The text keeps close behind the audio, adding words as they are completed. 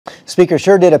Speaker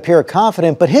sure did appear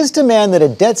confident, but his demand that a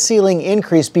debt ceiling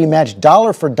increase be matched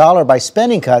dollar for dollar by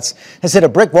spending cuts has hit a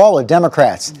brick wall with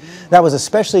Democrats. That was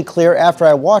especially clear after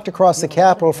I walked across the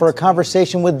Capitol for a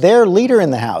conversation with their leader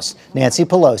in the House, Nancy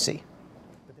Pelosi.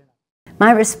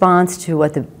 My response to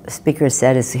what the Speaker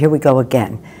said is, here we go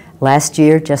again. Last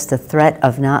year, just the threat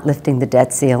of not lifting the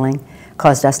debt ceiling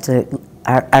caused us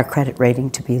our credit rating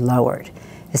to be lowered.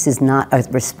 This is not a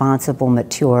responsible,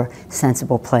 mature,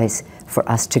 sensible place for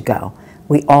us to go.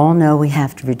 We all know we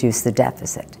have to reduce the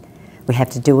deficit. We have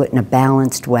to do it in a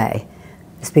balanced way.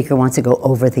 The Speaker wants to go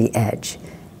over the edge.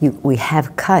 We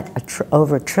have cut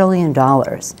over $1 trillion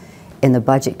in the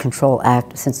Budget Control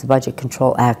Act since the Budget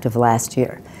Control Act of last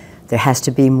year. There has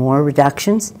to be more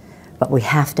reductions, but we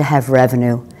have to have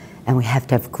revenue and we have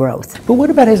to have growth. But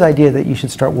what about his idea that you should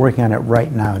start working on it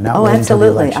right now, not waiting until the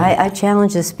election? I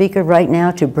challenge the Speaker right now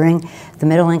to bring the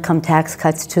middle income tax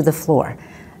cuts to the floor.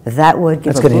 That would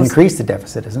give That's going to increase the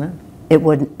deficit, isn't it? It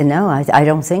would. No, I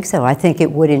don't think so. I think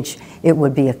it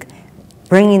would be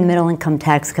bringing the middle income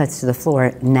tax cuts to the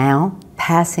floor now.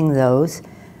 Passing those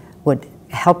would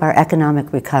help our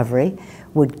economic recovery.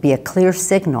 Would be a clear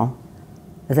signal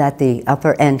that the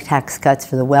upper end tax cuts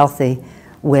for the wealthy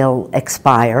will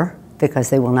expire,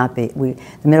 because they will not be, the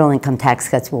middle income tax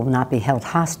cuts will not be held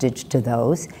hostage to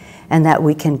those, and that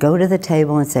we can go to the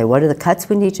table and say, what are the cuts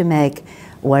we need to make,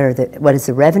 what is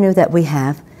the revenue that we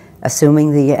have,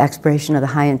 assuming the expiration of the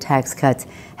high-end tax cuts,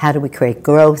 how do we create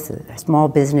growth, small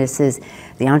businesses,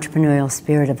 the entrepreneurial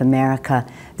spirit of America.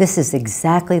 This is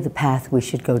exactly the path we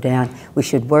should go down. We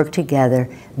should work together.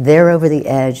 They're over the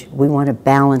edge. We want a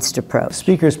balanced approach. The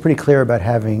Speaker is pretty clear about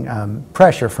having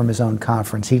pressure from his own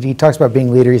conference. He talks about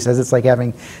being leader. He says it's like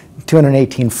having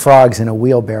 218 frogs in a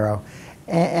wheelbarrow.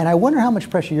 And I wonder how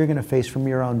much pressure you're going to face from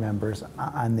your own members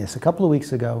on this. A couple of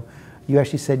weeks ago, you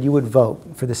actually said you would vote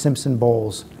for the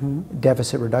Simpson-Bowles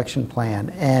deficit reduction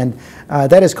plan. And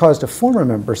that has caused a former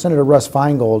member, Senator Russ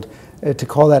Feingold, to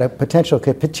call that a potential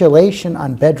capitulation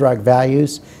on bedrock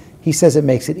values. He says it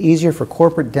makes it easier for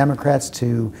corporate Democrats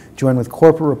to join with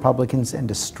corporate Republicans and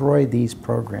destroy these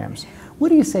programs. What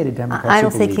do you say to Democrats? I don't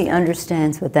think he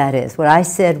understands what that is. What I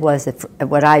said was that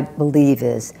what I believe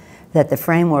is that the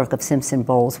framework of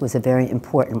Simpson-Bowles was a very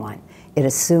important one. It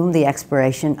assumed the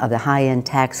expiration of the high-end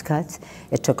tax cuts.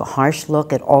 It took a harsh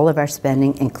look at all of our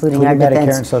spending, including our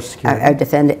Medicare and Social Security.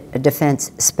 Our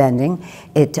defense spending.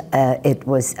 It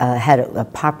had a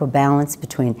proper balance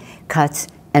between cuts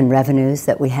and revenues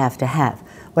that we have to have.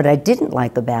 What I didn't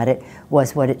like about it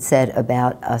was what it said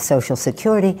about Social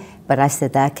Security, but I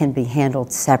said that can be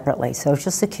handled separately.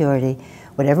 Social Security,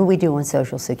 whatever we do on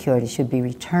Social Security should be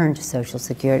returned to Social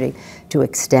Security to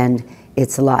extend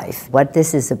its life. What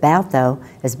this is about, though,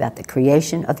 is about the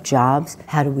creation of jobs.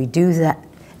 How do we do that?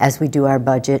 As we do our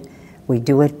budget, we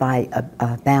do it by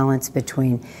a balance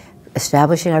between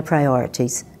establishing our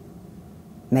priorities,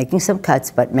 making some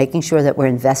cuts, but making sure that we're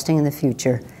investing in the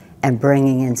future and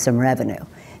bringing in some revenue.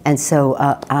 And so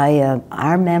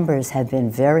our members have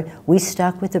been we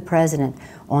stuck with the president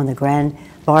on the grand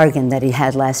bargain that he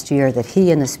had last year that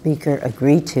he and the Speaker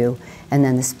agreed to, and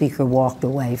then the Speaker walked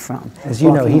away from. As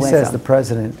you know, he says the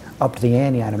president upped the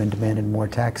ante on him and demanded more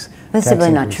tax increases. That's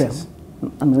simply not true.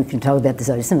 I mean, we can talk about this,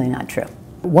 it's simply not true.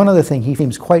 One other thing he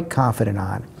seems quite confident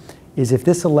on is if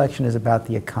this election is about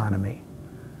the economy,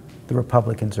 the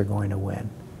Republicans are going to win.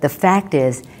 The fact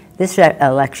is, this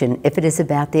election, if it is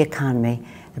about the economy,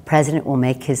 the president will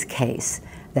make his case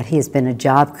that he has been a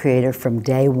job creator from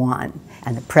day one.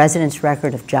 And the president's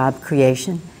record of job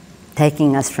creation,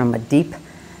 taking us from a deep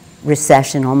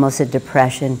recession, almost a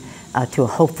depression, to a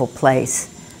hopeful place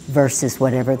versus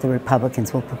whatever the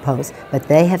Republicans will propose. But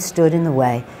they have stood in the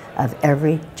way of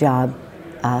every job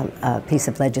piece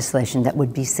of legislation that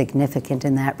would be significant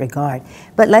in that regard.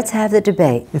 But let's have the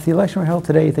debate. If the election were held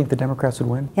today, you think the Democrats would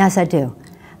win? Yes, I do.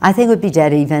 I think it would be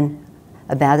dead even.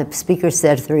 About the Speaker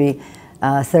said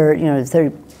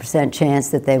 30% chance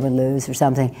that they would lose or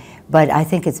something. But I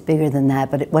think it's bigger than that.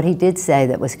 But what he did say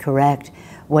that was correct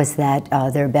was that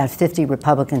there are about 50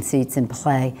 Republican seats in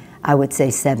play. I would say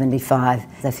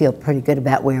 75. I feel pretty good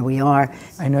about where we are.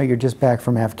 I know you're just back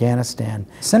from Afghanistan.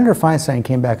 Senator Feinstein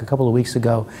came back a couple of weeks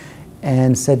ago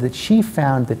and said that she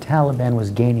found the Taliban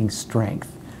was gaining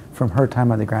strength from her time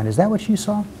on the ground. Is that what you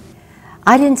saw?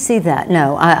 I didn't see that,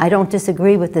 no. I don't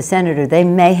disagree with the senator. They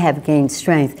may have gained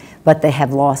strength, but they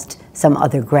have lost some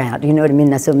other ground. You know what I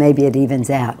mean? So maybe it evens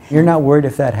out. You're not worried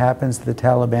if that happens, the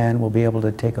Taliban will be able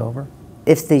to take over?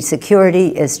 If the security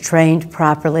is trained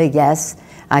properly, yes.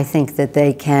 I think that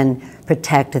they can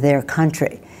protect their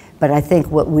country. But I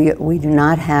think what we do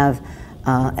not have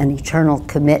an eternal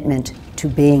commitment to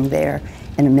being there.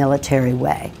 in a military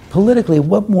way. Politically,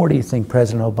 what more do you think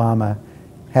President Obama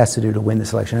has to do to win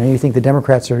this election? I know you think the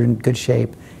Democrats are in good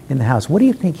shape in the House. What do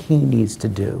you think he needs to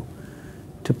do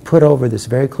to put over this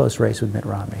very close race with Mitt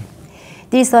Romney?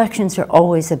 These elections are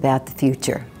always about the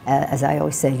future. As I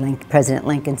always say, President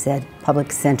Lincoln said,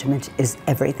 public sentiment is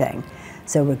everything.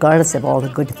 So regardless of all the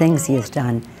good things he has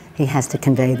done, he has to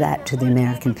convey that to the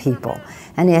American people.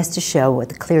 And he has to show what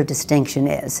the clear distinction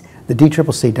is. The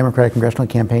DCCC, Democratic Congressional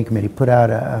Campaign Committee, put out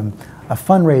a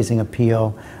fundraising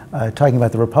appeal talking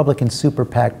about the Republican super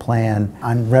PAC plan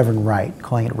on Reverend Wright,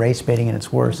 calling it race baiting at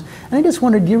its worst. And I just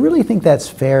wondered, do you really think that's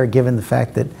fair given the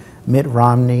fact that Mitt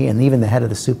Romney and even the head of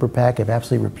the super PAC have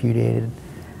absolutely repudiated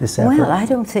this effort? Well, I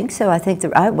don't think so. I think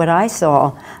that what I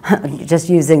saw, just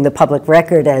using the public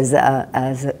record as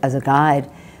a guide,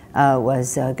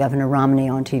 was Governor Romney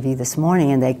on TV this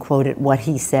morning, and they quoted what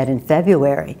he said in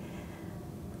February,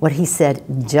 what he said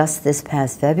just this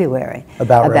past February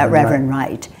about Reverend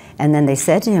Wright. And then they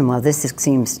said to him, well, this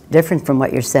seems different from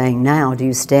what you're saying now. Do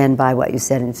you stand by what you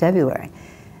said in February?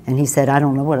 And he said, I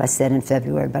don't know what I said in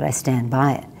February, but I stand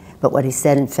by it. But what he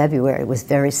said in February was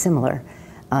very similar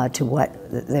to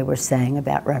what they were saying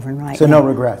about Reverend Wright. So no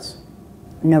regrets?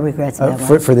 No regrets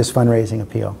about for this fundraising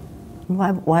appeal?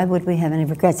 Why would we have any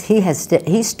regrets?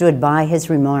 He stood by his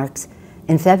remarks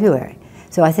in February.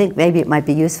 So I think maybe it might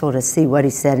be useful to see what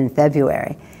he said in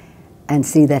February and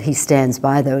see that he stands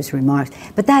by those remarks.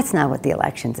 But that's not what the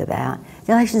election's about.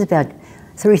 The election's about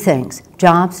three things: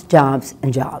 jobs, jobs,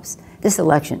 and jobs. This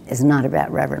election is not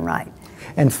about Reverend Wright.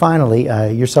 And finally,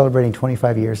 you're celebrating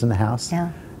 25 years in the House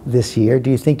this year.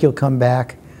 Do you think you'll come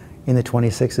back in the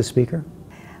 26th as Speaker?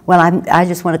 Well, I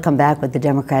just want to come back with the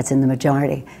Democrats in the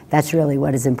majority. That's really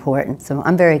what is important. So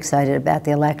I'm very excited about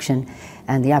the election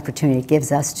and the opportunity it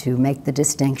gives us to make the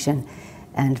distinction,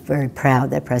 and very proud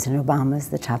that President Obama is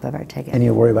the top of our ticket. And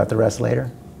you'll worry about the rest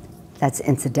later? That's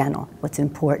incidental. What's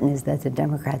important is that the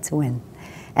Democrats win.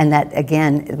 And that,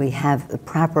 again, we have the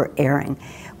proper airing.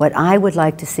 What I would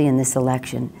like to see in this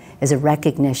election is a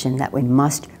recognition that we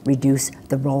must reduce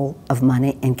the role of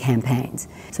money in campaigns.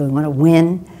 So we want to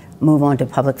win, move on to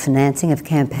public financing of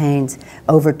campaigns,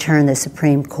 overturn the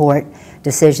Supreme Court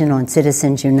decision on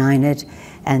Citizens United,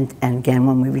 and again,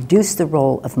 when we reduce the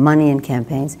role of money in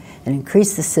campaigns and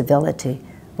increase the civility,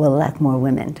 we'll elect more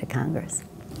women to Congress.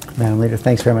 Madam Leader,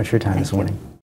 thanks very much for your time this morning.